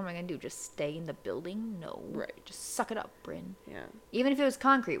 well, what am I going to do? Just stay in the building? No. Right. Just suck it up, Brynn. Yeah. Even if it was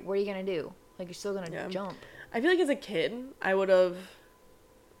concrete, what are you going to do? Like, you're still going to jump. I feel like as a kid, I would have,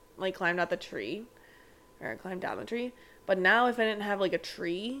 like, climbed out the tree. Or climbed down the tree. But now if I didn't have, like, a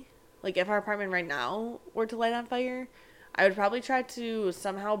tree, like, if our apartment right now were to light on fire, I would probably try to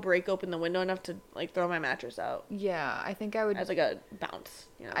somehow break open the window enough to, like, throw my mattress out. Yeah, I think I would. As, like, a bounce,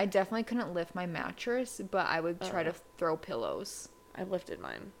 you know? I definitely couldn't lift my mattress, but I would try to throw pillows. I lifted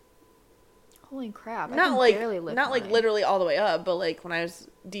mine. Holy crap. Not like literally all the way up, but, like, when I was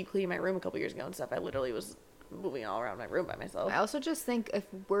deep cleaning my room a couple years ago and stuff, I literally was moving all around my room by myself. I also just think if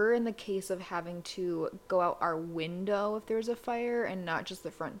we're in the case of having to go out our window if there's a fire and not just the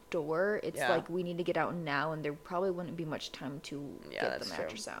front door, it's like we need to get out now, and there probably wouldn't be much time to get the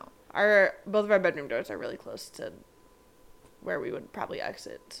mattress out. Both of our bedroom doors are really close to where we would probably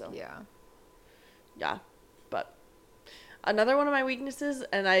exit, so yeah. But another one of my weaknesses,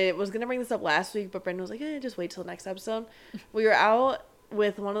 and I was gonna bring this up last week, but Brendan was like, just wait till the next episode. We were out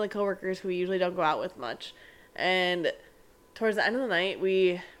with one of the coworkers who we usually don't go out with much. And towards the end of the night,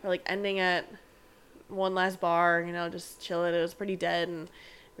 we were, like, ending at one last bar, you know, just chilling. It was pretty dead, and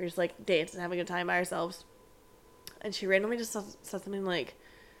we were just, like, dancing, having a good time by ourselves. And she randomly just said something like,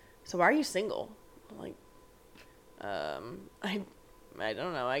 so why are you single? I'm like, I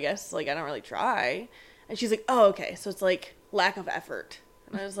don't know, I guess, like, I don't really try. And she's like, oh, okay, so it's, like, lack of effort.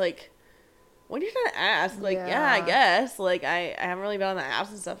 And I was like, what are you trying to ask? Like, yeah, I guess. Like, I haven't really been on the apps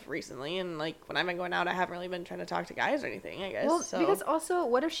and stuff recently. And, like, when I've been going out, I haven't really been trying to talk to guys or anything, I guess. Well, because also,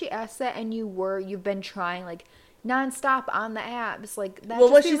 what if she asked that and you've been trying, like, nonstop on the apps? Like, that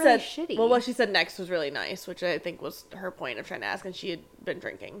just be really shitty. Well, what she said next was really nice, which I think was her point of trying to ask. And she had been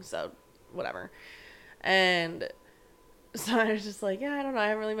drinking, so whatever. And so I was just like, I don't know. I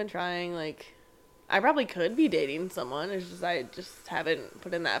haven't really been trying. Like, I probably could be dating someone. It's just I just haven't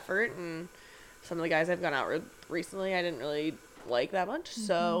put in the effort, and some of the guys I've gone out with recently, I didn't really like that much,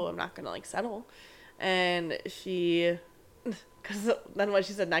 so I'm not going to, like, settle. And because then what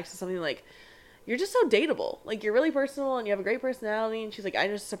she said next is something like, you're just so dateable. Like, you're really personable, and you have a great personality. And she's like,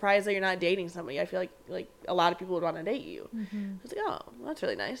 I'm just surprised that you're not dating somebody. I feel like a lot of people would want to date you. I was like, oh, well, that's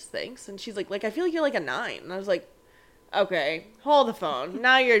really nice, thanks. And she's like, I feel like you're like a 9. And I was like, okay, hold the phone.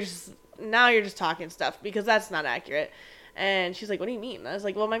 Now you're just talking stuff, because that's not accurate. And she's like, what do you mean? I was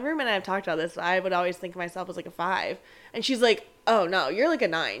like, well, my roommate and I have talked about this. I would always think of myself as, like, a 5. And she's like, oh, no, you're, like, a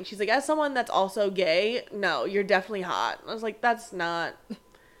 9. She's like, as someone that's also gay, no, you're definitely hot. And I was like, that's not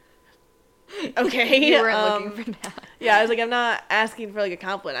okay. You weren't looking for that. Yeah, I was like, I'm not asking for, like, a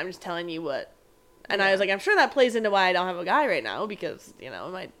compliment. I'm just telling you what. And I was like, I'm sure that plays into why I don't have a guy right now, because, you know,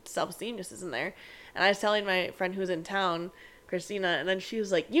 my self-esteem just isn't there. And I was telling my friend who's in town, Christina, and then she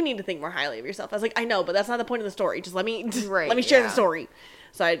was like, you need to think more highly of yourself. I was like, I know, but that's not the point of the story. Just let me share the story.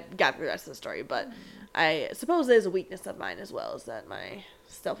 So I got through the rest of the story, but I suppose it is a weakness of mine as well, is that my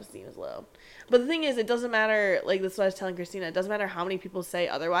self-esteem is low. But the thing is, it doesn't matter, like, this is what I was telling Christina, it doesn't matter how many people say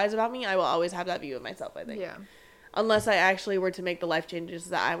otherwise about me, I will always have that view of myself, I think. Yeah. Unless I actually were to make the life changes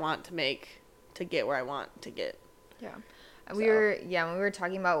that I want to make to get where I want to get. Yeah. When we were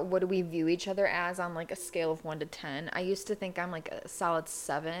talking about what do we view each other as on, like, a scale of 1 to 10, I used to think I'm, like, a solid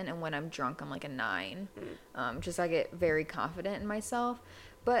 7, and when I'm drunk, I'm, like, a 9. Just I get very confident in myself.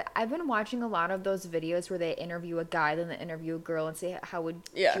 But I've been watching a lot of those videos where they interview a guy, then they interview a girl and say, how would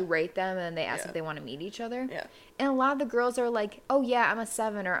you rate them? And then they ask if they want to meet each other. Yeah. And a lot of the girls are like, oh, yeah, I'm a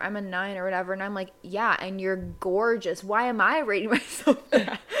 7 or I'm a 9 or whatever. And I'm like, yeah, and you're gorgeous. Why am I rating myself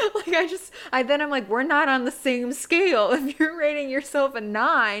that? Then I'm like, we're not on the same scale. If you're rating yourself a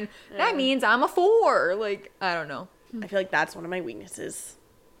 9, that means I'm a 4. Like, I don't know. I feel like that's one of my weaknesses.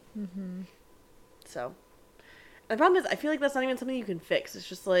 Mm-hmm. So... The problem is, I feel like that's not even something you can fix. It's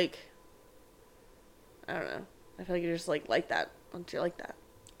just like, I don't know. I feel like you're just like that once you're like that.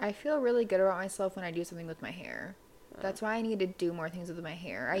 I feel really good about myself when I do something with my hair. That's why I need to do more things with my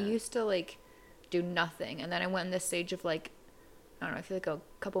hair. I used to, like, do nothing. And then I went in this stage of, like, I don't know, I feel like a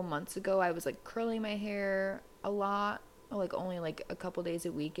couple months ago, I was, like, curling my hair a lot. Like, only, like, a couple days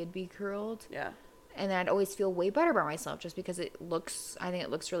a week it'd be curled. Yeah. And then I'd always feel way better about myself just because I think it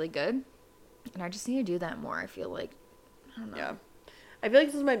looks really good. And I just need to do that more, I feel like. I don't know. Yeah. I feel like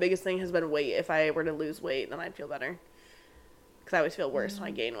this is my biggest thing has been weight. If I were to lose weight, then I'd feel better. Because I always feel worse when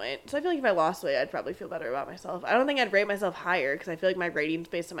I gain weight. So I feel like if I lost weight, I'd probably feel better about myself. I don't think I'd rate myself higher because I feel like my rating's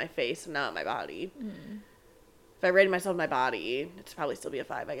based on my face and not on my body. If I rated myself on my body, it'd probably still be a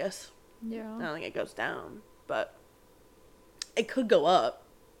 5, I guess. Yeah. I don't think it goes down. But it could go up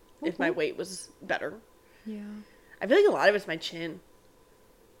if my weight was better. Yeah. I feel like a lot of it's my chin.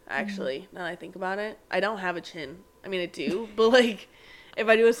 Actually, now that I think about it, I don't have a chin. I mean, I do, but like, if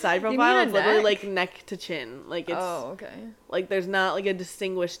I do a side profile, it's literally like neck to chin. Like it's like there's not like a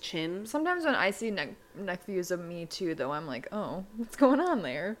distinguished chin. Sometimes when I see neck views of me too, though, I'm like, oh, what's going on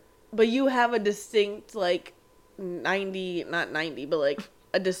there? But you have a distinct like 90, not 90, but like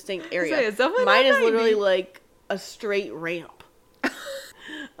a distinct area. Mine is literally like a straight ramp.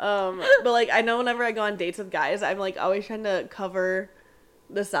 But like I know whenever I go on dates with guys, I'm like always trying to cover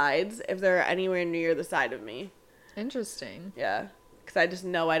the sides if they're anywhere near the side of me. Interesting. Yeah, because I just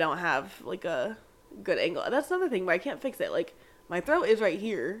know I don't have like a good angle. That's another thing where I can't fix it. Like my throat is right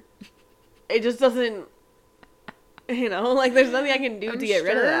here. It just doesn't, like there's nothing I can do to get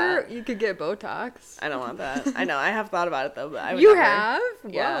rid of that. You could get Botox. I don't want that. I know I have thought about it though, but I would You never. have?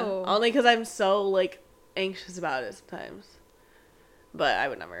 Yeah, whoa. only because I'm so like anxious about it sometimes. But I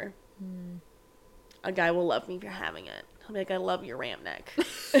would never. A guy will love me for having it. He'll be like, I love your ramp neck.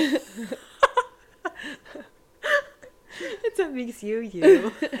 It's what makes you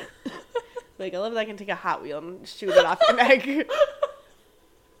you. Like, I love that I can take a Hot Wheel and shoot it off your neck.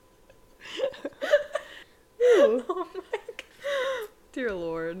 Oh my God. Dear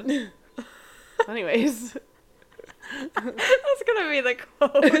Lord. Anyways. That's gonna be the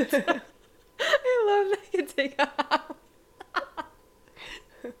quote. I love that you take a Hot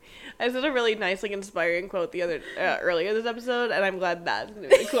I said a really nice, like, inspiring quote the other earlier this episode, and I'm glad that's gonna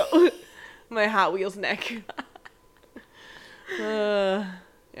be the quote. My Hot Wheels neck. Yeah.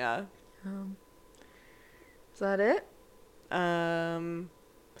 Is that it? I don't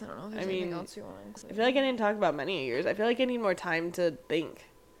know if there's anything else you want to I feel like I didn't talk about many of yours. I feel like I need more time to think.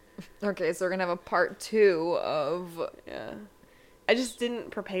 Okay, so we're gonna have a part 2 of... Yeah. I just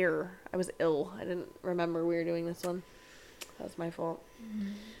didn't prepare. I was ill. I didn't remember we were doing this one. That was my fault.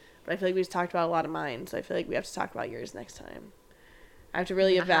 But I feel like we just talked about a lot of mine, so I feel like we have to talk about yours next time. I have to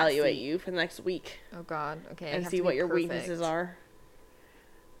really evaluate you for the next week. Oh, God. Okay. And see what your weaknesses are.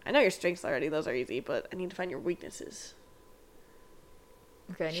 I know your strengths already. Those are easy, but I need to find your weaknesses.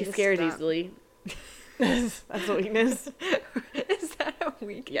 Okay, she scares easily. That's a weakness. Is that a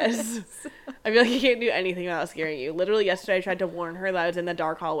weakness? Yes. I feel like you can't do anything without scaring you. Literally yesterday I tried to warn her that I was in the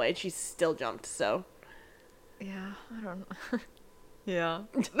dark hallway and she still jumped, so. Yeah, I don't know. Yeah.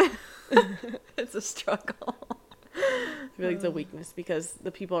 It's a struggle. I feel like it's a weakness because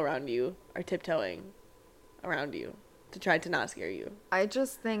the people around you are tiptoeing around you to try to not scare you. I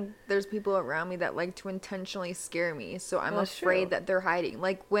just think there's people around me that like to intentionally scare me, so I'm afraid that they're hiding.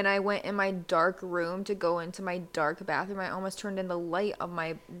 Like when I went in my dark room to go into my dark bathroom, I almost turned in the light of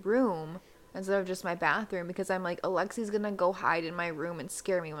my room instead of just my bathroom because I'm like, Alexi's gonna go hide in my room and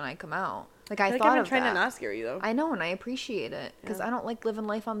scare me when I come out. Like I thought of trying to not scare you though. I know, and I appreciate it because I don't like living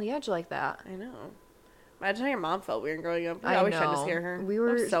life on the edge like that. I know. Imagine how your mom felt weird growing up. We always tried to scare her. We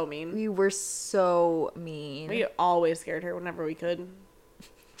were so mean. We were so mean. We always scared her whenever we could.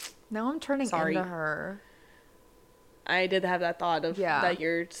 Now I'm turning into her. I did have that thought of that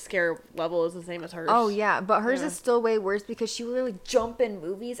your scare level is the same as hers. Oh, yeah. But hers is still way worse because she would literally jump in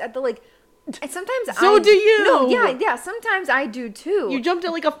movies at the, like... And sometimes do you. No, yeah. Sometimes I do, too. You jumped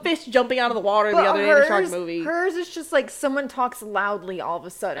at, like, a fish jumping out of the water the other day in a shark movie. Hers is just, like, someone talks loudly all of a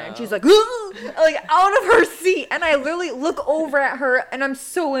sudden. And she's like, like, out of her seat. And I literally look over at her, and I'm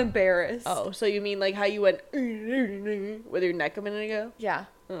so embarrassed. Oh, so you mean, like, how you went with your neck a minute ago? Yeah.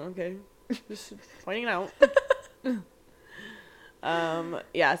 Oh, okay. Just pointing it out.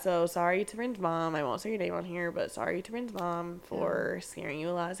 Yeah, so sorry to Brynn's mom. I won't say your name on here, but sorry to Brynn's mom for scaring you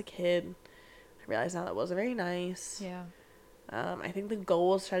a lot as a kid. I realize now that wasn't very nice. Yeah. I think the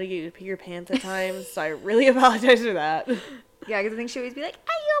goal was try to get you to pee your pants at times, so I really apologize for that. Yeah, because I think she would always be like,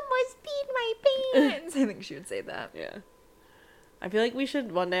 I almost peed my pants. I think she would say that. Yeah. I feel like we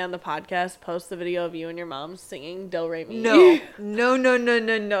should one day on the podcast post the video of you and your mom singing Do Re Mi. No.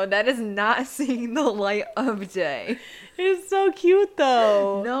 That is not seeing the light of day. It's so cute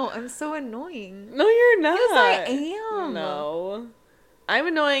though. No, I'm so annoying. No, you're not. Yes, I am. No. I'm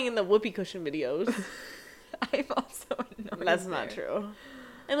annoying in the whoopee cushion videos. I'm also annoying. That's not true.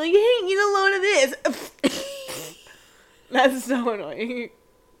 I'm like, hey, you don't know what it is. That's so annoying.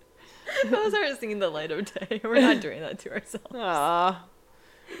 Those aren't seeing the light of day. We're not doing that to ourselves.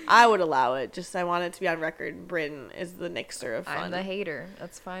 I would allow it. Just I want it to be on record. Brynn is the nixer of fun. I'm the hater.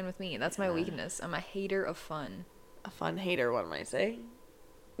 That's fine with me. That's my weakness. I'm a hater of fun. A fun hater, one might say.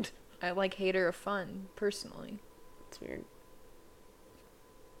 I like hater of fun, personally. It's weird.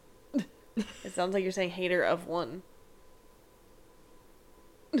 It sounds like you're saying hater of one.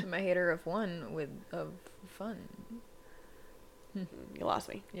 I'm a hater of one of fun. You lost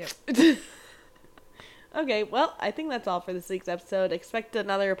me. Yep. Okay, well, I think that's all for this week's episode. Expect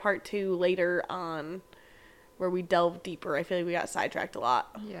another part 2 later on where we delve deeper. I feel like we got sidetracked a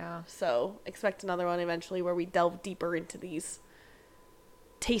lot. Yeah. So expect another one eventually where we delve deeper into these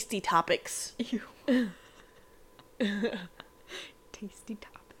tasty topics. Ew. Tasty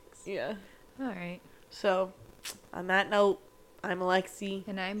topics. Yeah. All right. So, on that note, I'm Alexi.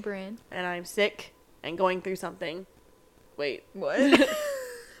 And I'm Brynn. And I'm sick and going through something. Wait. What?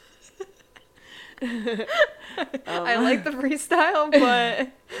 I like the freestyle, but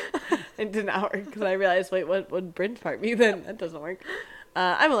it did not work because I realized, wait, what would Brynn's part be then? That doesn't work.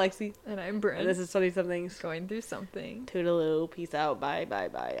 I'm Alexi. And I'm Brynn. And this is 20-somethings. Going through something. Toodaloo. Peace out. Bye, bye,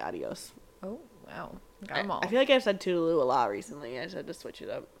 bye. Adios. Oh, wow. Got them all. I feel like I've said toodaloo a lot recently. I just had to switch it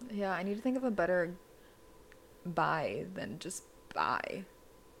up. Yeah, I need to think of a better bye than just bye.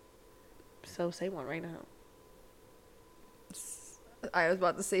 So say one right now. I was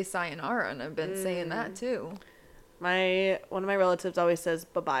about to say sayonara, and I've been saying that too. One of my relatives always says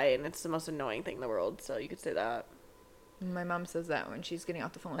bye-bye, and it's the most annoying thing in the world, so you could say that. My mom says that when she's getting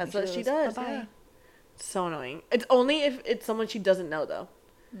off the phone. That's what she does. Bye-bye. Yeah. It's so annoying. It's only if it's someone she doesn't know, though.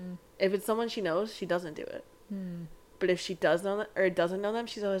 If it's someone she knows, she doesn't do it. But if she does know them, or doesn't know them,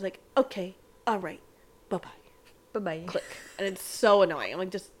 she's always like, okay, all right, bye-bye. Bye-bye. Click. And it's so annoying. I'm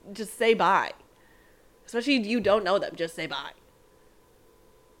like, just say bye. Especially if you don't know them, just say bye.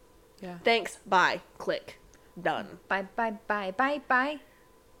 Yeah. Thanks, bye, click. Done. Bye, bye, bye, bye, bye.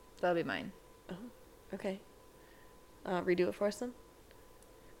 That'll be mine. Oh, okay. Redo it for us then.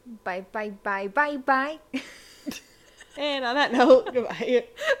 Bye, bye, bye, bye, bye. And on that note, goodbye.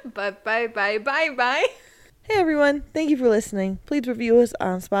 Bye, bye, bye, bye, bye. Hey everyone, thank you for listening. Please review us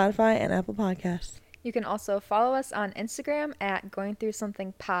on Spotify and Apple Podcasts. You can also follow us on Instagram at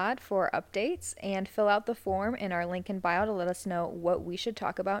goingthroughsomethingpod for updates and fill out the form in our link in bio to let us know what we should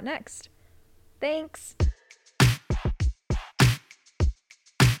talk about next. Thanks!